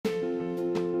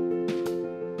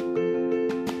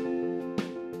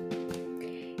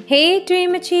Hey,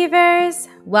 Dream Achievers!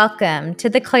 Welcome to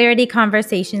the Clarity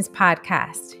Conversations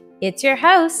podcast. It's your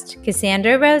host,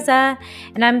 Cassandra Rosa,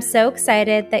 and I'm so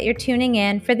excited that you're tuning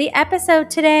in for the episode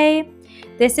today.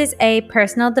 This is a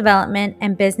personal development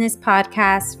and business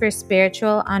podcast for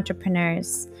spiritual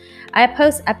entrepreneurs. I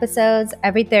post episodes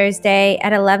every Thursday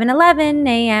at 11:11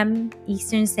 a.m.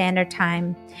 Eastern Standard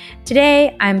Time.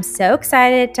 Today, I'm so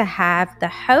excited to have the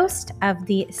host of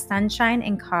the Sunshine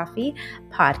and Coffee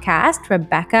podcast,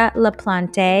 Rebecca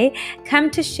LaPlante,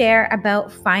 come to share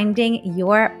about finding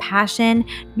your passion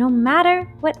no matter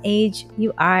what age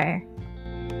you are.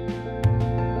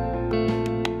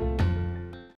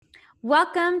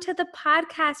 Welcome to the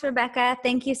podcast, Rebecca.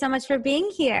 Thank you so much for being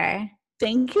here.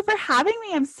 Thank you for having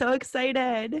me. I'm so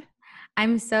excited.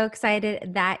 I'm so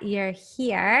excited that you're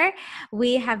here.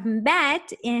 We have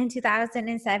met in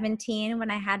 2017 when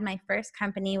I had my first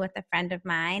company with a friend of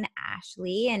mine,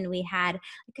 Ashley, and we had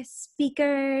like a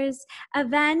speakers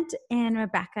event, and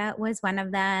Rebecca was one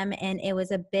of them, and it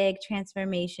was a big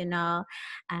transformational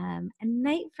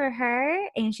night for her,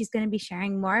 and she's going to be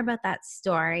sharing more about that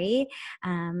story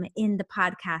in the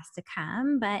podcast to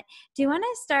come. But do you want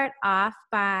to start off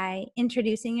by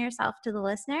introducing yourself to the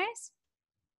listeners?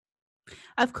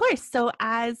 Of course. So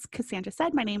as Cassandra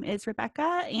said, my name is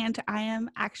Rebecca, and I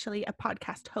am actually a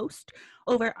podcast host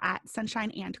over at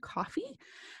Sunshine and Coffee.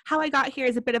 How I got here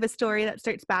is a bit of a story that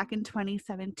starts back in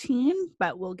 2017,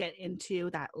 but we'll get into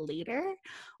that later.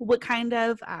 What kind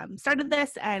of started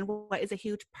this and what is a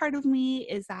huge part of me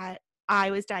is that I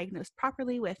was diagnosed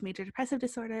properly with major depressive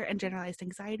disorder and generalized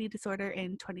anxiety disorder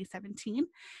in 2017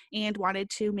 and wanted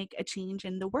to make a change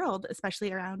in the world,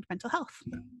 especially around mental health.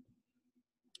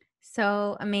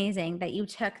 So amazing that you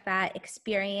took that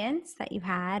experience that you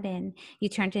had and you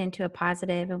turned it into a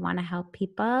positive and want to help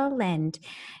people. And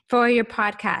for your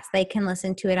podcast, they can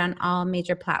listen to it on all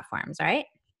major platforms, right?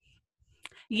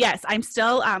 Yes, I'm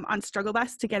still on Struggle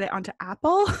Bus to get it onto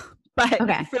Apple, but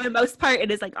Okay. for the most part,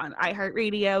 it is like on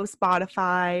iHeartRadio,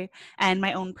 Spotify, and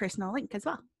my own personal link as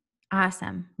well.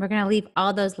 Awesome. We're going to leave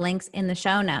all those links in the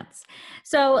show notes.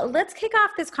 So let's kick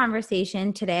off this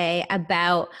conversation today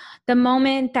about the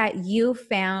moment that you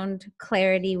found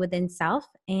clarity within self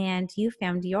and you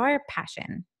found your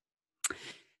passion.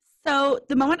 So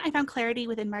the moment I found clarity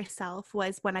within myself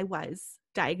was when I was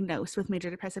diagnosed with major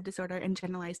depressive disorder and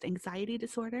generalized anxiety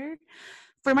disorder.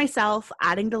 For myself,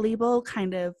 adding the label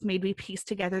kind of made me piece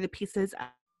together the pieces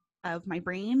of my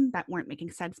brain that weren't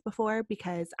making sense before,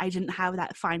 because I didn't have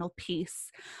that final piece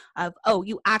of, oh,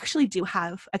 you actually do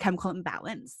have a chemical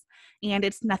imbalance and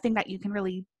it's nothing that you can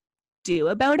really do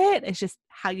about it. It's just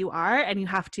how you are, and you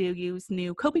have to use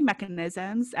new coping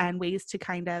mechanisms and ways to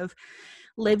kind of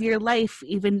live your life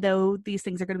even though these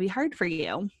things are going to be hard for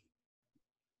you.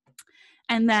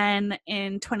 And then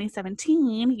in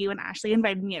 2017, you and Ashley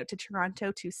invited me out to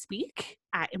Toronto to speak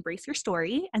at Embrace Your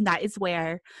Story. And that is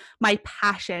where my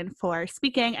passion for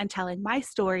speaking and telling my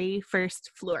story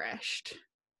first flourished.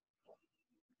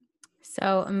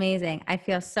 So amazing. I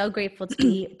feel so grateful to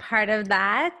be part of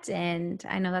that. And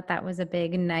I know that that was a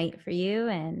big night for you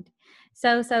and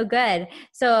so good.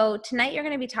 So tonight you're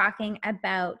going to be talking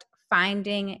about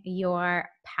finding your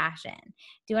passion. Do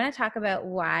you want to talk about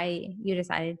why you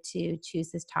decided to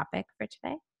choose this topic for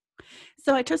today?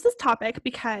 So I chose this topic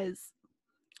because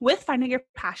with finding your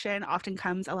passion often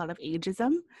comes a lot of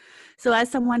ageism. So as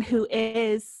someone who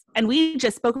is, and we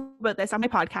just spoke about this on my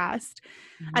podcast,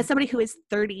 as somebody who is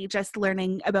 30, just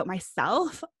learning about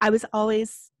myself, I was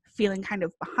always feeling kind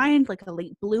of behind, like a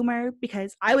late bloomer,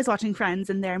 because I was watching friends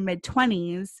in their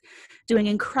mid-20s doing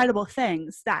incredible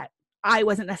things that I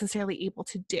wasn't necessarily able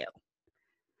to do.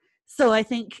 So I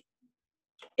think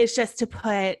it's just to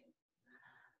put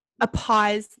a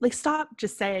pause, like stop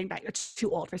just saying that you're too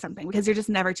old for something, because you're just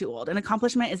never too old. An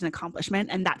accomplishment is an accomplishment,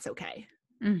 and that's okay.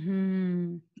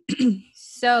 Mm-hmm.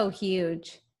 So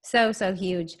huge. So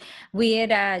huge. We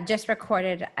had just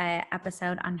recorded an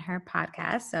episode on her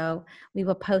podcast, so we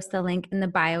will post the link in the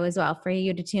bio as well for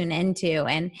you to tune into.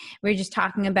 And we're just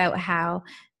talking about how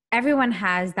everyone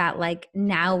has that like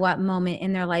now what moment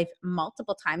in their life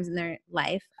multiple times in their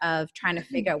life of trying to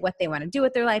figure out what they want to do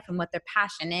with their life and what their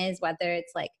passion is, whether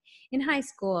it's like in high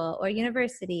school or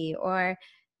university or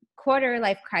quarter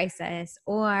life crisis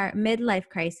or midlife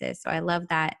crisis. So I love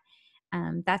that.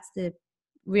 That's the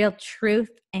real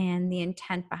truth and the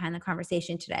intent behind the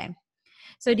conversation today.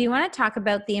 So do you want to talk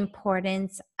about the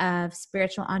importance of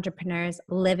spiritual entrepreneurs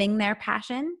living their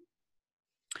passion?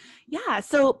 Yeah,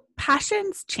 so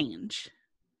passions change.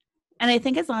 And I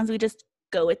think as long as we just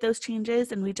go with those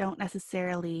changes and we don't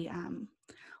necessarily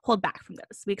hold back from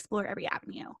those, we explore every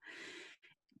avenue.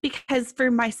 because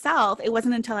for myself, it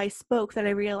wasn't until I spoke that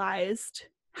I realized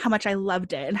how much I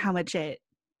loved it and how much it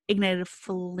ignited a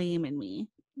flame in me.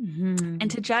 Mm-hmm.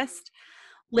 And to just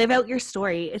live out your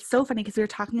story. It's so funny because we were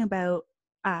talking about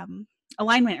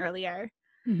alignment earlier.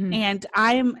 Mm-hmm. And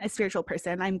I'm a spiritual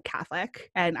person. I'm Catholic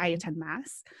and I attend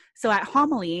Mass. So at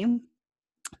homily,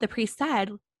 the priest said,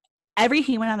 every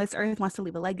human on this earth wants to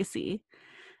leave a legacy.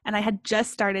 And I had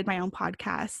just started my own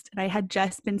podcast, and I had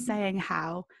just been saying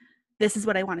how this is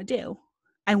what I want to do.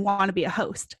 I want to be a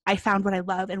host. I found what I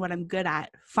love and what I'm good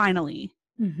at, finally.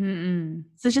 Mm-hmm.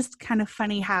 So it's just kind of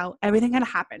funny how everything kind of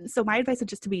happened. So my advice would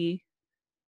just to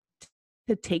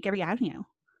take every avenue,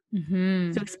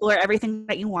 Mm-hmm. to explore everything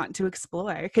that you want to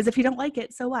explore. Because if you don't like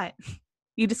it, so what?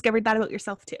 You discovered that about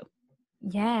yourself too.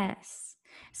 Yes.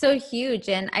 So huge.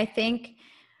 And I think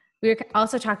we were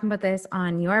also talking about this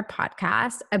on your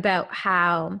podcast about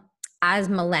how, as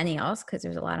millennials, because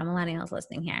there's a lot of millennials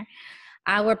listening here,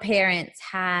 our parents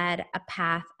had a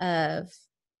path of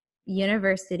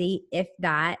university, if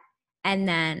that, and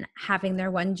then having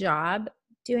their one job,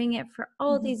 doing it for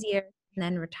all these years, and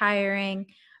then retiring,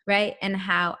 right? And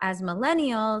how, as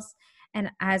millennials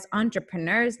and as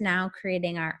entrepreneurs now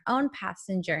creating our own paths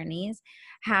and journeys,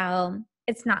 how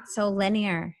it's not so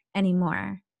linear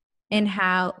anymore, and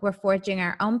how we're forging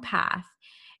our own path.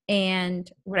 And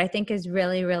what I think is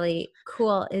really, really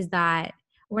cool is that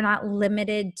we're not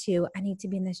limited to, I need to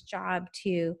be in this job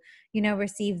to,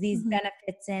 receive these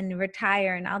benefits and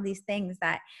retire and all these things,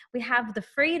 that we have the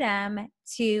freedom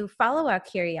to follow our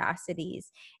curiosities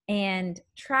and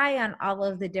try on all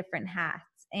of the different hats.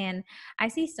 And I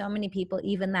see so many people,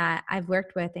 even that I've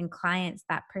worked with and clients,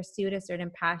 that pursued a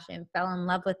certain passion, fell in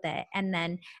love with it, and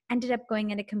then ended up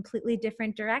going in a completely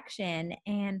different direction.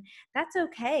 And that's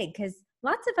okay, because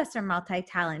lots of us are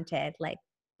multi-talented. Like,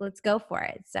 let's go for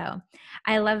it. So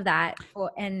I love that.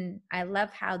 And I love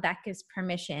how that gives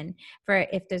permission for,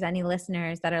 if there's any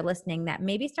listeners that are listening that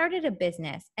maybe started a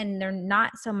business and they're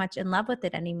not so much in love with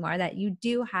it anymore, that you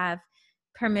do have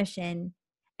permission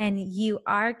and you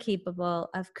are capable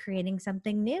of creating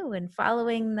something new and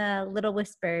following the little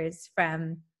whispers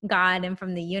from God and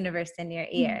from the universe in your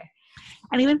ear.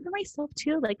 And even for myself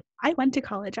too, like, I went to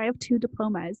college, I have 2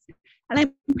 diplomas, and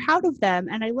I'm proud of them,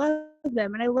 and I love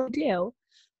them, and I love do.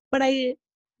 But I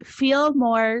feel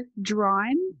more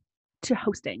drawn to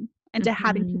hosting and to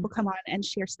having people come on and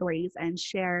share stories and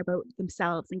share about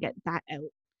themselves and get that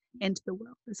out into the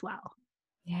world as well.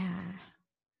 Yeah.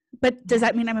 But does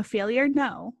that mean I'm a failure?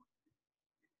 No.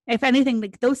 If anything,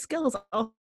 like, those skills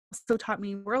also taught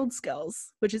me world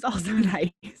skills, which is also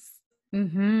nice.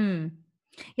 Mm-hmm.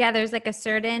 Yeah, there's like a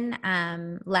certain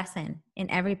lesson in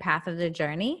every path of the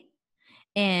journey.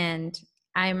 And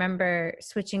I remember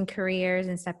switching careers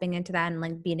and stepping into that and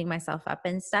like beating myself up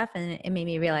and stuff. And it made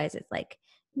me realize it's like,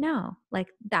 no, like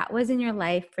that was in your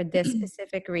life for this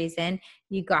specific reason.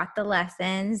 You got the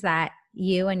lessons that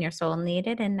you and your soul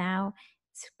needed, and now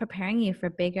it's preparing you for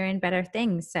bigger and better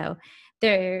things. So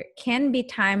there can be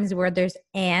times where there's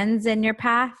ands in your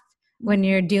path when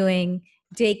you're doing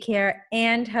daycare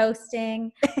and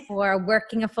hosting, or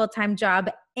working a full-time job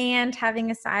and having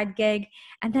a side gig.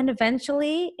 And then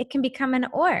eventually it can become an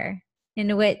or,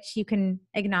 in which you can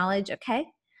acknowledge, okay,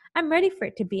 I'm ready for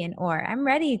it to be an or. I'm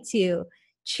ready to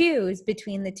choose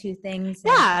between the two things.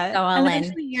 Yeah. Go all and in.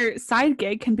 eventually your side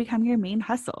gig can become your main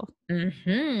hustle.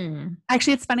 Mm-hmm.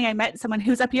 Actually, it's funny. I met someone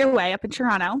who's up your way, up in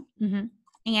Toronto. Mm-hmm.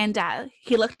 And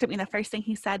he looked at me. The first thing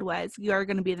he said was, "You're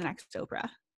going to be the next Oprah."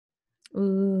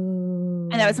 Ooh.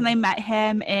 And that was when I met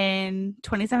him in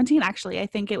 2017, actually. I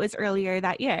think it was earlier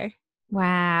that year.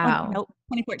 Wow. Oh, no,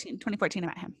 2014. 2014, I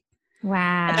met him.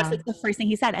 Wow. And that's like the first thing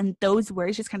he said. And those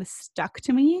words just kind of stuck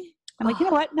to me. I'm like, you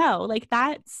know what? No, like,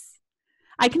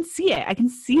 I can see it. I can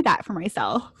see that for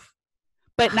myself.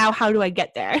 But now how do I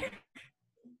get there?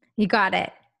 You got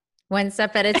it. One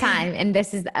step at a time. And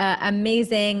this is an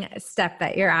amazing step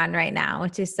that you're on right now,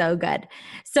 which is so good.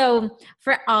 So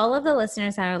for all of the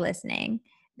listeners that are listening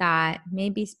that may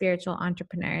be spiritual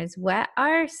entrepreneurs, what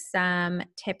are some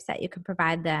tips that you can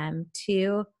provide them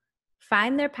to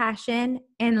find their passion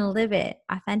and live it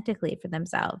authentically for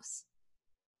themselves?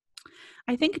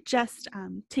 I think just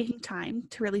taking time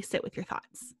to really sit with your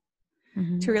thoughts,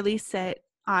 Mm-hmm. to really sit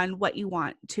on what you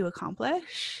want to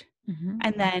accomplish. Mm-hmm.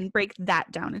 And then break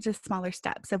that down into smaller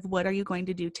steps of what are you going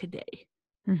to do today?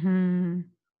 Mm-hmm.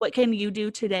 What can you do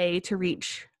today to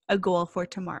reach a goal for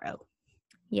tomorrow?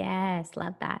 Yes,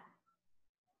 love that.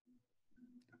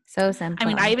 So simple. I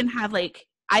mean,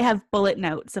 I have bullet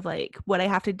notes of like what I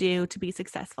have to do to be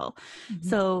successful. Mm-hmm.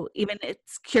 So even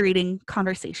it's curating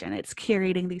conversation, it's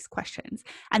curating these questions.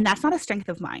 And that's not a strength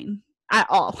of mine at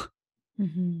all.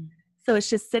 Mm-hmm. So it's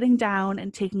just sitting down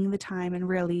and taking the time and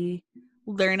really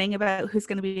learning about who's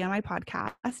going to be on my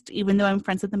podcast. Even though I'm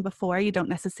friends with them before, you don't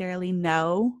necessarily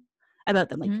know about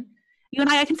them. Like you and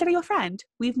I consider you a friend.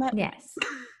 We've met. Yes.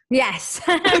 Yes.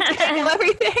 Do I know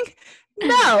everything?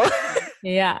 No.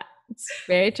 Yeah, it's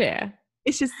very true.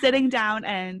 It's just sitting down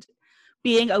and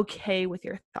being okay with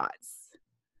your thoughts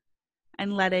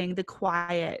and letting the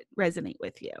quiet resonate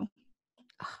with you.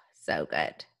 Oh, so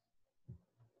good.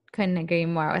 Couldn't agree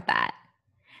more with that.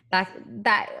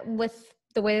 That with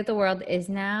the way that the world is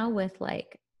now, with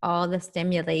like all the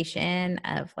stimulation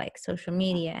of like social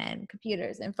media and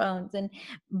computers and phones and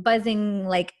buzzing,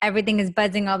 like everything is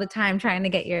buzzing all the time trying to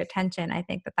get your attention. I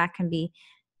think that can be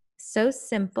so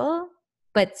simple,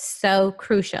 but so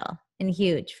crucial and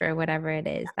huge for whatever it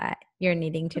is that you're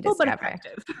needing to Simple, discover.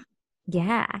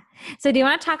 Yeah. So do you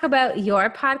want to talk about your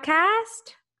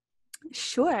podcast?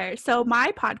 Sure. So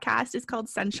my podcast is called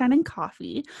Sunshine and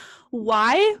Coffee.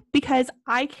 Why? Because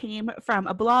I came from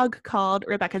a blog called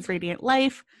Rebecca's Radiant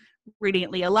Life,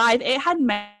 Radiantly Alive. It had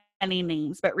many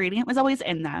names, but radiant was always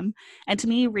in them. And to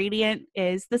me, radiant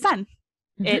is the sun.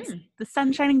 Mm-hmm. It's the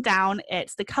sun shining down.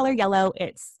 It's the color yellow.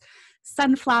 It's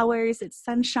sunflowers. It's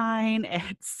sunshine.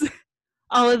 It's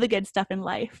all of the good stuff in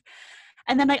life.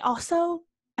 And then I also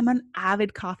am an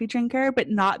avid coffee drinker, but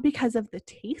not because of the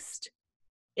taste.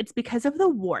 It's because of the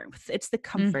warmth. It's the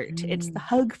comfort. Mm-hmm. It's the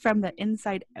hug from the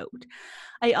inside out.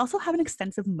 I also have an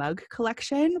extensive mug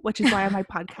collection, which is why on my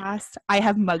podcast I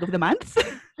have Mug of the Month.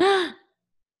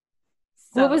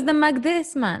 What was the mug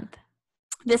this month?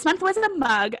 This month was a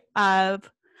mug of,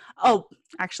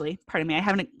 actually, pardon me, I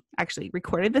haven't actually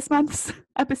recorded this month's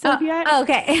episode yet. Oh,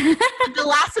 okay. The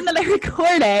last one that I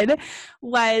recorded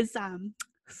was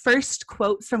first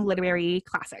quotes from literary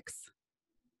classics.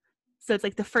 So it's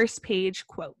like the first page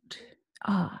quote.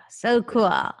 Oh, so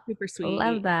cool. Super sweet.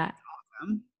 Love that.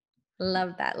 Awesome.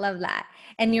 Love that. Love that.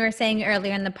 And you were saying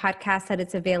earlier in the podcast that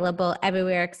it's available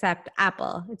everywhere except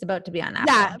Apple. It's about to be on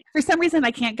Apple. Yeah. For some reason, I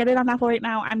can't get it on Apple right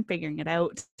now. I'm figuring it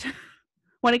out.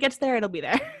 When it gets there, it'll be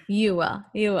there. You will.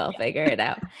 You will figure it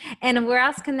out. And where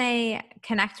else can they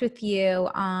connect with you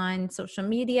on social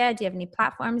media? Do you have any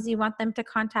platforms you want them to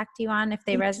contact you on if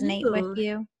they resonate with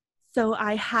you? So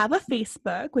I have a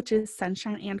Facebook, which is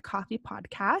Sunshine and Coffee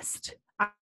Podcast.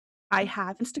 I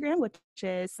have Instagram, which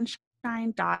is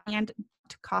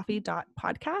sunshine.and.coffee.podcast.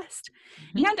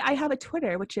 Mm-hmm. And I have a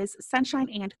Twitter, which is Sunshine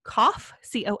and Coff,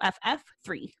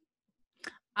 COFF3.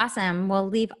 Awesome. We'll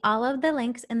leave all of the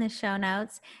links in the show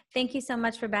notes. Thank you so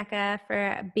much, Rebecca,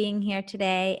 for being here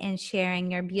today and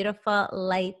sharing your beautiful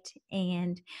light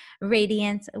and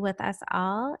radiance with us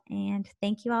all. And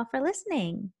thank you all for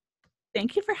listening.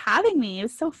 Thank you for having me. It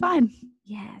was so fun.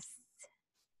 Yes.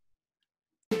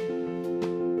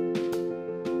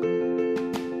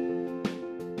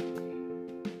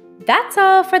 That's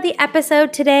all for the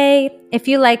episode today. If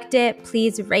you liked it,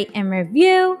 please rate and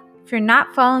review. If you're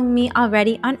not following me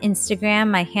already on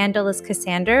Instagram, my handle is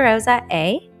Cassandra Rosa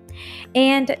A.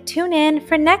 And tune in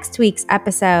for next week's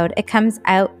episode. It comes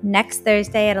out next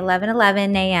Thursday at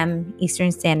 11:11 a.m.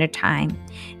 Eastern Standard Time.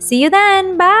 See you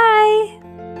then. Bye.